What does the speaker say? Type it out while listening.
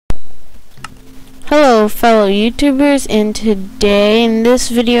Hello fellow YouTubers, and today in this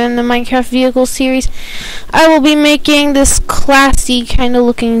video in the Minecraft vehicle series I will be making this classy kind of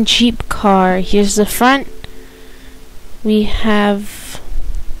looking Jeep car. Here's the front. We have,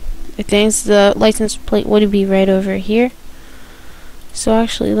 I think the license plate would be right over here. So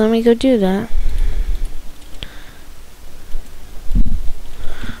actually let me go do that.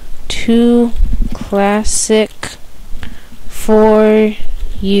 Too classic for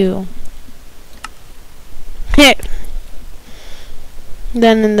you.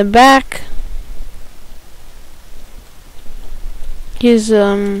 Then in the back, here's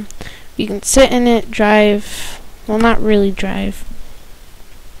you can sit in it, drive. Well, not really drive.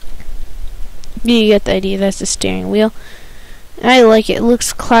 You get the idea. That's the steering wheel. I like it. It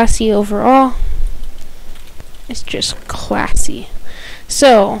looks classy overall. It's just classy.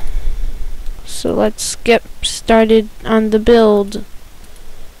 So let's get started on the build.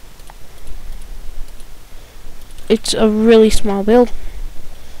 It's a really small build.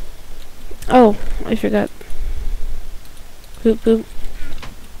 Oh, I forgot. Boop boop.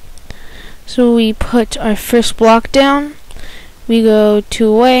 So we put our first block down. We go 2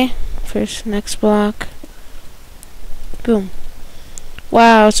 away. First, next block. Boom.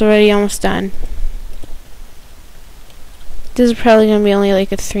 Wow, it's already almost done. This is probably going to be only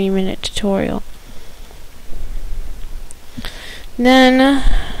like a 3-minute tutorial. Then,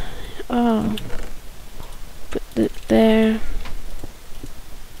 put it there.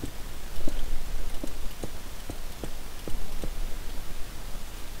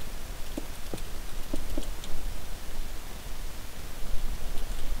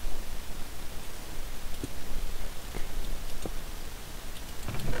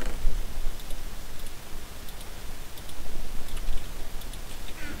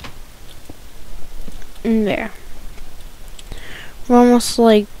 And there. We're almost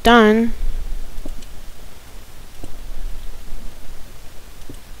like done.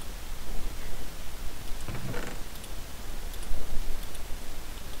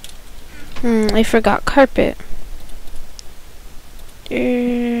 I forgot carpet.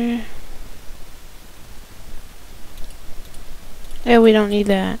 Yeah, we don't need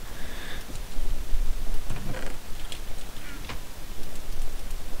that.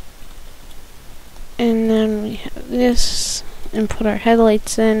 And then we have this, and put our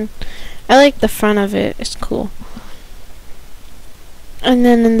headlights in. I like the front of it, it's cool. And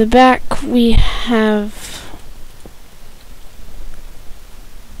then in the back we have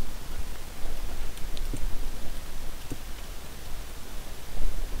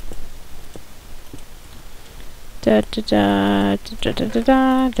da da da da da da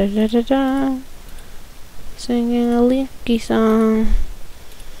da da da da da, singing a leaky song.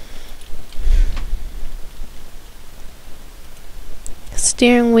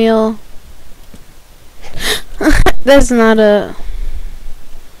 Steering wheel. That's not a.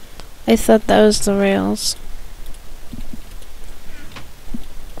 I thought that was the rails.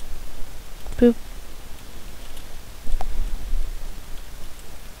 Boop.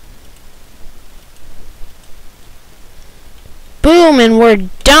 Boom, and we're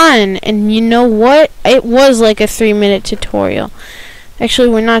done. And you know what? It was like a 3-minute tutorial. Actually,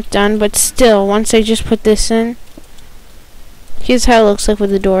 we're not done, but still, once I just put this in, here's how it looks like with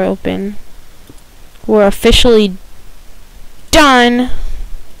the door open. We're officially done.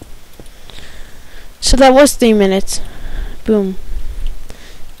 So that was 3 minutes. Boom.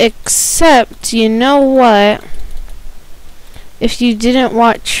 Except, you know what? If you didn't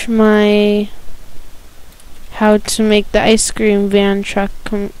watch my how to make the ice cream van truck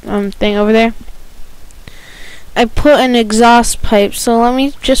thing over there, I put an exhaust pipe. So let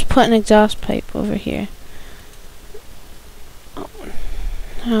me just put an exhaust pipe over here.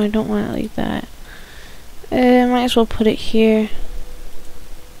 Oh, I don't want it like that. I might as well put it here.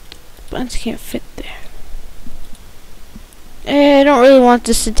 Buttons can't fit there. I don't really want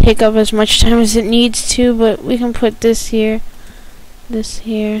this to take up as much time as it needs to, but we can put this here,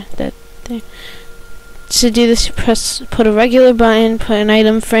 that there. To do this, put a regular button, put an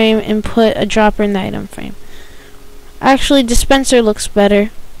item frame, and put a dropper in the item frame. Actually, dispenser looks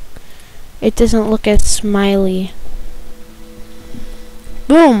better. It doesn't look as smiley.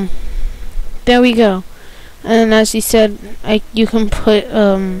 Boom. There we go. And as he said, you can put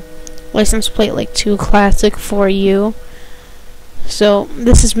license plate like too classic for you. So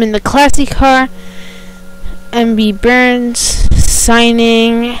this has been the classy car. MB Burns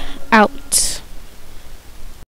signing